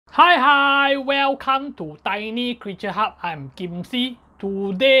Hi, welcome to Tiny Creature Hub. I'm Kim Si.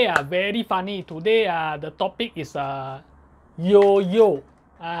 Today very funny. Today the topic is Yoyo.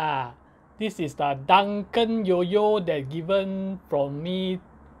 This is the Duncan Yoyo that given from me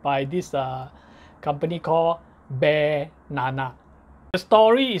by this company called BearNana. The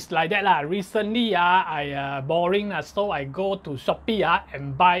story is like that lah. Recently I boring so I go to Shopee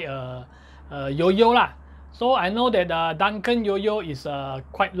and buy a Yoyo lah. So I know that Duncan Yoyo is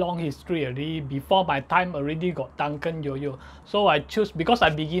quite long history already. Before my time already got Duncan Yoyo. So I choose because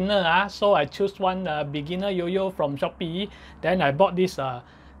I'm beginner so I choose one beginner Yoyo from Shopee. Then I bought this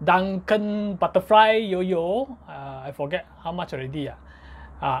Duncan butterfly Yoyo. I forget how much already.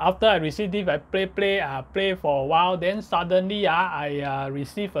 After I received it, I play for a while. Then suddenly I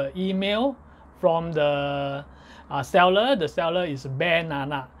received an email from the seller. The seller is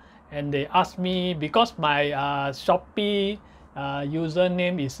BearNana. And they asked me, because my Shopee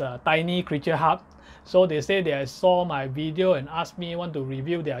username is Tiny Creature Hub, so they say they saw my video and asked me want to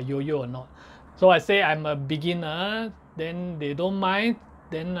review their Yoyo or not. So I say I'm a beginner, then they don't mind.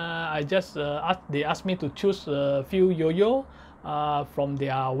 Then I just they asked me to choose a few Yoyo from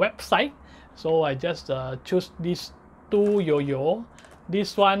their website. So I just choose these two Yoyo.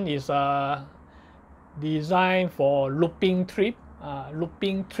 This one is designed for looping trip.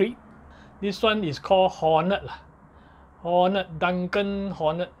 This one is called Hornet, Duncan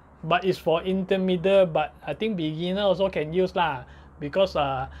Hornet, but it's for intermediate. But I think beginner also can use lah, because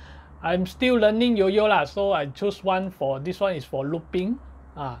I'm still learning Yoyo lah. So I choose one for this one is for looping,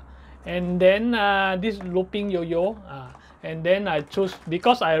 and then this looping Yoyo, and then I choose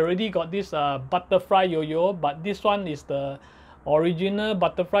because I already got this butterfly Yoyo, but this one is the original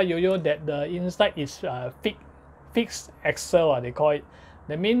butterfly Yoyo that the inside is fixed axle they call it.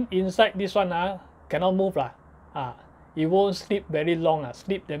 That means inside this one cannot move lah. It won't sleep very long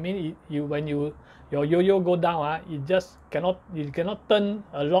sleep. That means when your Yoyo go down it just cannot turn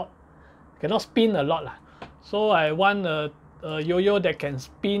a lot, cannot spin a lot lah. So I want a Yoyo that can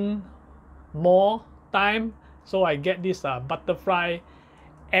spin more time. So I get this butterfly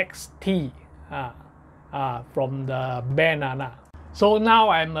XT from the BearNana. So now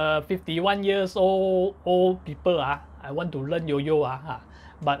I'm 51 years old people I want to learn Yoyo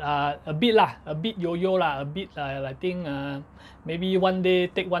but a bit Yoyo a bit I think maybe one day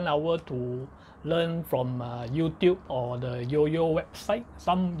take 1 hour to learn from YouTube or the Yoyo website.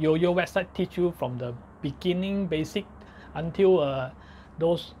 Some Yoyo website teach you from the beginning basic until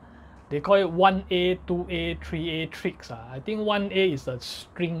those they call it 1A, 2A, 3A tricks. I think 1A is a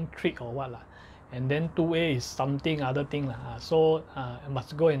string trick or what and then 2A is something other thing so I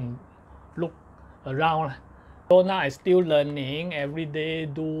must go and look around. So now I still learning every day,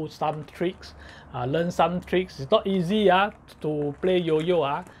 do some tricks, learn some tricks. It's not easy to play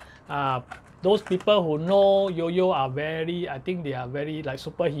Yoyo. Those people who know Yoyo are very, I think they are very like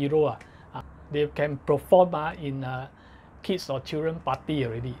superhero. They can perform in kids or children party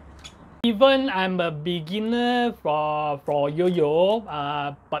already. Even I'm a beginner for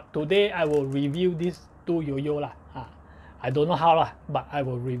Yoyo, but today I will review these two Yoyo I don't know how but I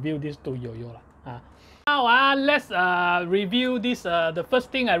will review these two Yoyo Now let's review this. The first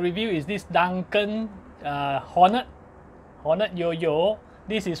thing I review is this Duncan Hornet Yoyo.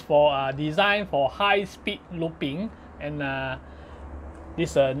 This is for designed for high-speed looping, and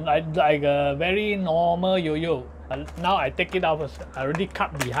this like a very normal Yoyo. Now I take it out. I already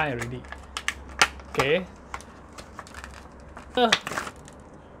cut behind already. Okay.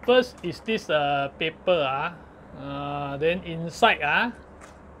 First is this paper. Then inside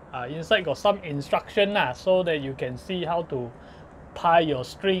inside got some instruction so that you can see how to tie your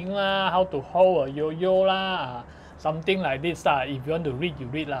string how to hold a Yoyo something like this If you want to read, you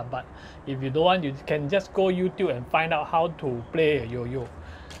read but if you don't want, you can just go YouTube and find out how to play a Yoyo.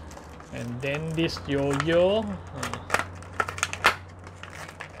 And then this Yoyo,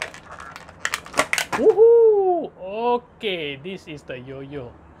 woohoo! Okay, this is the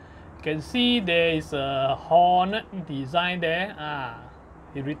Yoyo. You can see there is a Hornet design there.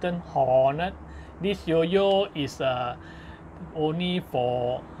 It written Hornet. This Yoyo is only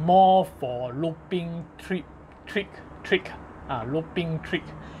more for looping trick, looping trick.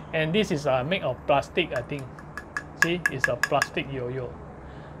 And this is made of plastic, I think. See, it's a plastic Yoyo.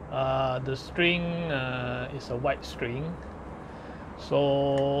 The string is a white string.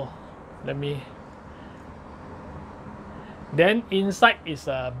 So let me. Then inside is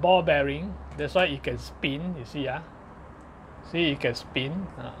a ball bearing. That's why it can spin. You see See, it can spin.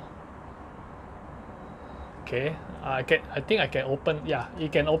 Okay, I think I can open. Yeah,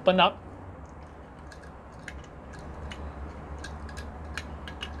 it can open up.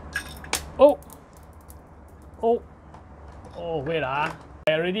 Oh, oh, oh, wait I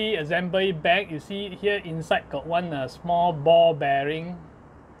already assembled it back. You see here inside got one small ball bearing,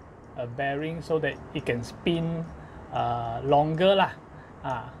 a bearing so that it can spin longer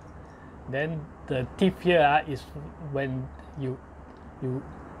lah. Then the tip here is when you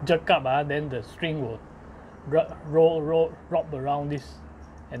jerk up, then the string will wrap around this,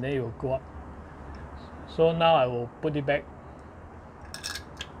 and then it will go up. So now I will put it back.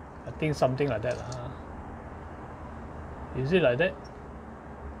 I think something like that. Is it like that?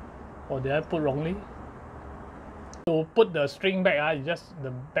 Or did I put wrongly? To put the string back, you just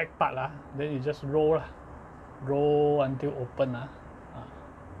the back part, then you just roll until open.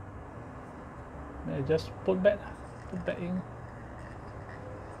 Then you just put back in.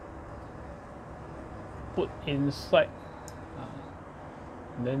 Put inside.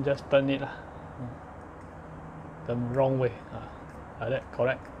 And then just turn it. The wrong way. Like that,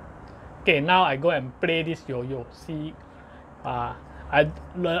 correct. Okay, now I go and play this yo-yo. See, I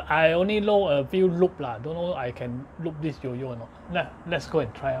only know a few loop lah. Don't know I can loop this yo-yo or not. Let's go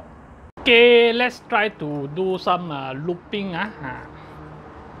and try out. Okay, let's try to do some looping.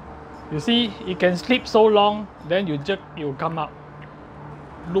 You see, it can slip so long, then you jerk, it will come out.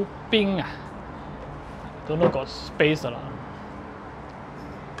 Looping. Don't know got space or not.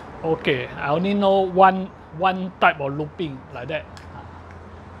 Okay, I only know one type of looping like that.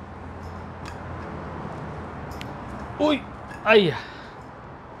 Ui, ay.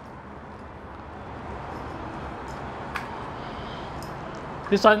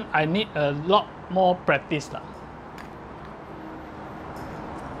 This one I need a lot more practice lah.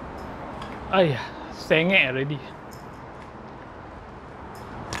 Ay, sengit already.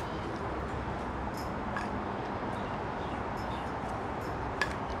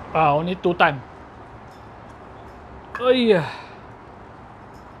 Only 2 times.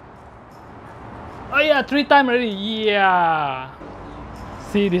 Ay, 3 times already. Yeah.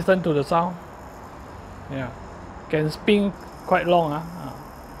 See, listen to the sound. Yeah, can spin quite long.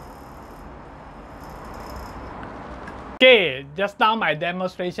 Okay, just now my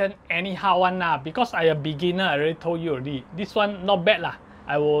demonstration anyhow one because I a beginner. I already told you already. This one not bad lah.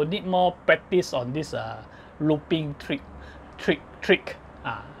 I will need more practice on this looping trick.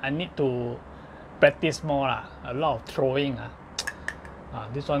 I need to practice more lah. A lot of throwing.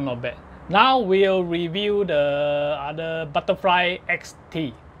 This one not bad. Now we'll review the other Butterfly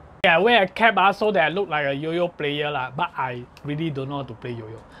XT. I wear a cap so that I look like a yo-yo player but I really don't know how to play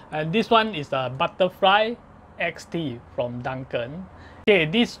yo-yo. And this one is the Butterfly XT from Duncan. Okay,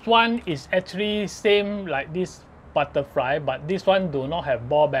 this one is actually same like this Butterfly, but this one do not have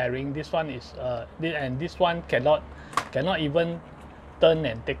ball bearing. This one is and this one cannot even turn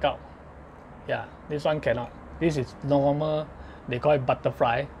and take out. Yeah, this one cannot. This is normal. They call it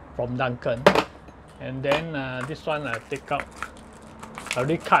Butterfly from Duncan. And then this one I take out. I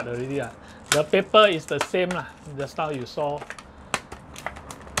already cut already. The paper is the same lah. Just now you saw.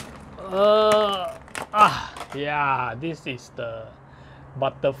 Yeah, this is the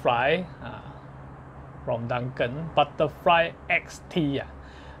Butterfly from Duncan. Butterfly XT.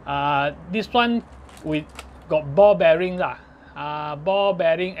 This one we got ball bearing lah. Ball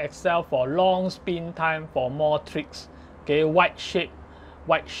bearing excel for long spin time for more tricks. Okay, white shape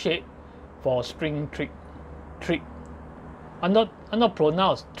for string trick. I'm not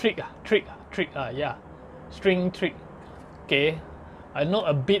pronounced trick. Yeah, string trick. Okay, I know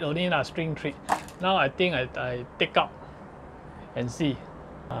a bit only string trick. Now I think I take out and see.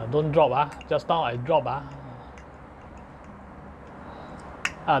 Don't drop. Just now I drop.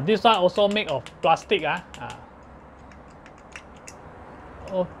 This one also made of plastic.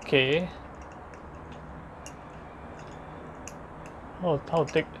 Okay. Oh, how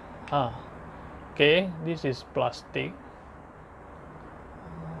take? Okay, this is plastic.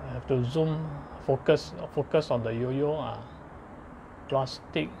 I have to zoom, focus on the yo-yo.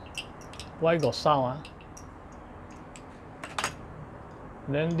 Plastic. Why got sound?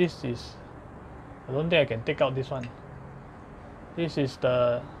 Then this is. I don't think I can take out this one. This is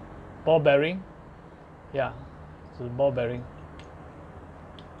the ball bearing. Yeah, it's the ball bearing.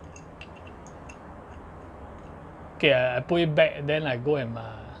 Okay, I put it back, then I go and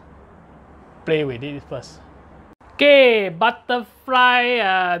play with it first. Okay, Butterfly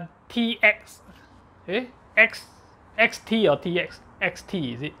TX. XT or TX?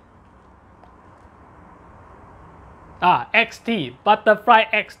 XT is it? XT, Butterfly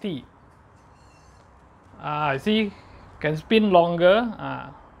XT. See, can spin longer.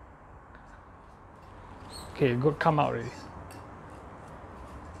 Okay, good, come out already.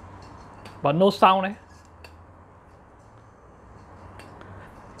 But no sound.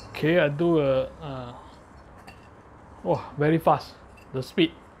 Okay, I do a oh, very fast, the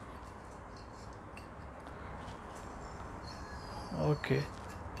speed. Okay.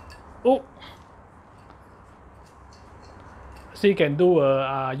 Oh, see, can do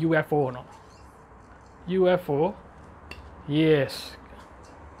a UFO or not? UFO, yes.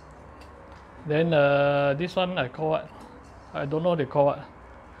 Then this one I call what? I don't know they call what.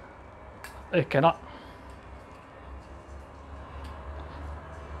 Cannot.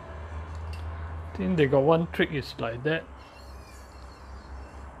 I think they got one trick is like that.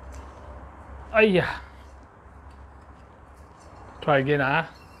 Ayah. Try again,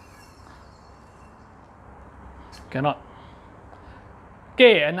 Cannot.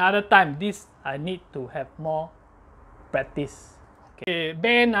 Okay, another time. This I need to have more practice. Okay,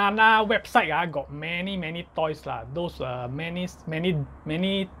 BearNana website got many toys lah. Those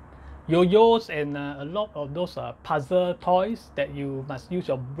many yo-yos and a lot of those puzzle toys that you must use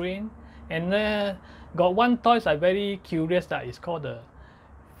your brain. And got one toys I very curious that is called the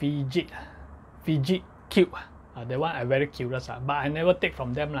fidget cube. That one I very curious but I never take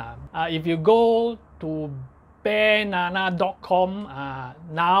from them lah. If you go to BearNana.com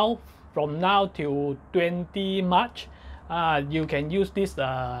now, from now till 20 March, you can use this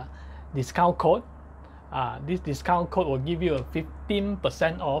discount code. This discount code will give you a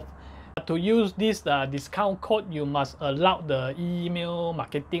 15% off. To use this discount code, you must allow the email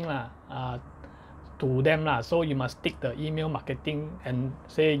marketing to them so you must tick the email marketing and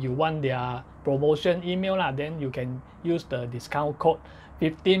say you want their promotion email then you can use the discount code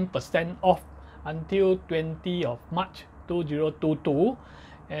 15% off until 20 of March 2022.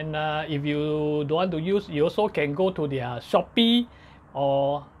 And if you don't want to use, you also can go to their Shopee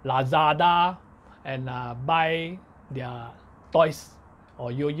or Lazada and buy their toys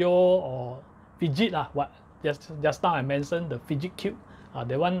or yo-yo or fidget what just now I mentioned the fidget cube.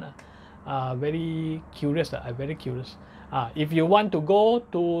 That one very curious. I'm very curious. If you want to go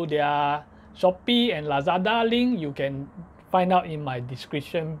to their Shopee and Lazada link, you can find out in my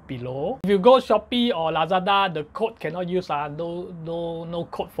description below. If you go Shopee or Lazada, the code cannot use. No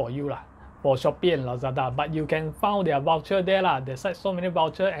code for you for Shopee and Lazada, but you can find their voucher there There's like so many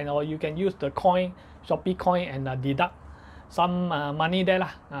voucher, and or you can use the coin, Shopee coin, and deduct some money there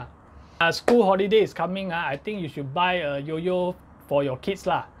School holiday is coming. I think you should buy a yo-yo for your kids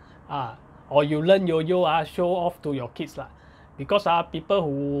or you learn yo-yo show off to your kids because people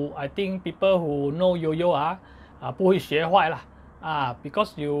who know yo-yo 不会学坏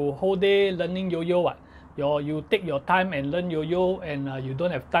because you whole day learning yo-yo you take your time and learn yo-yo and you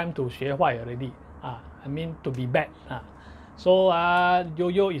don't have time to 学坏 already. I mean to be bad. So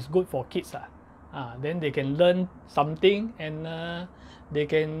yo-yo is good for kids then they can learn something and they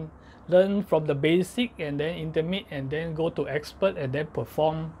can learn from the basic and then intermediate and then go to expert and then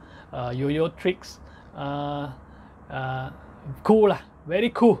perform yo-yo tricks. Cool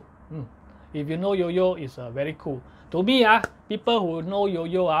very cool. If you know yo-yo, is very cool. To me people who know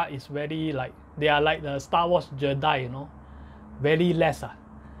yo-yo is very like, they are like the Star Wars Jedi, very less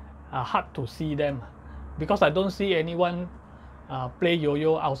hard to see them because I don't see anyone play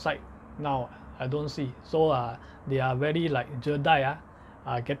yo-yo outside now. I don't see. So they are very like Jedi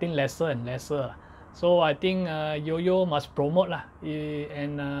getting lesser and lesser. So I think yo-yo must promote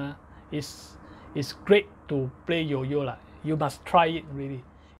and it's great to play yo-yo You must try it really.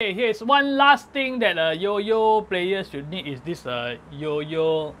 Okay, here's one last thing that a yo-yo player should need is this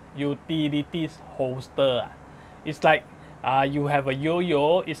yo-yo utilities holster. It's like you have a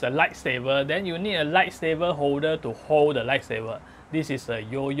yo-yo, it's a lightsaber, then you need a lightsaber holder to hold the lightsaber. This is a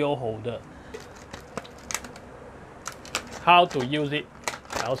yo-yo holder. How to use it,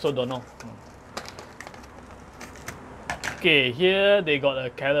 I also don't know. Okay, here they got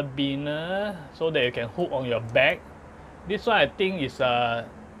a carabiner so that you can hook on your back. This one I think is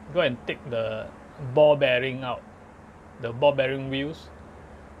go and take the ball bearing out, the ball bearing wheels.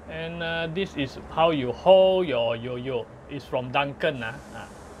 And this is how you hold your yo-yo. It's from Duncan.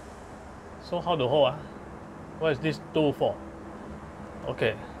 So how to hold? What is this tool for?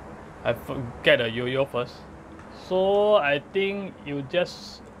 Okay, I get a yo-yo first. So I think you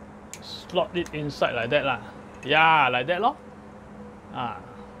just slot it inside like that Yeah, like that lor.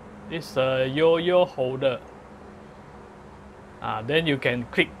 It's a yo-yo holder. Then you can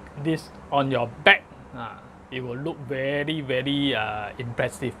click this on your back. It will look very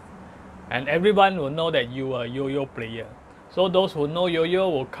impressive, and everyone will know that you are a yo-yo player. So those who know yo-yo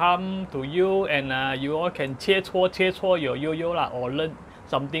will come to you and you all can 切磋 your yo-yo or learn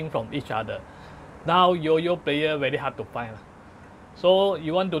something from each other. Now yo-yo player very hard to find. So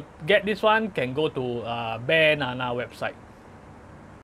you want to get this one, can go to BearNana website.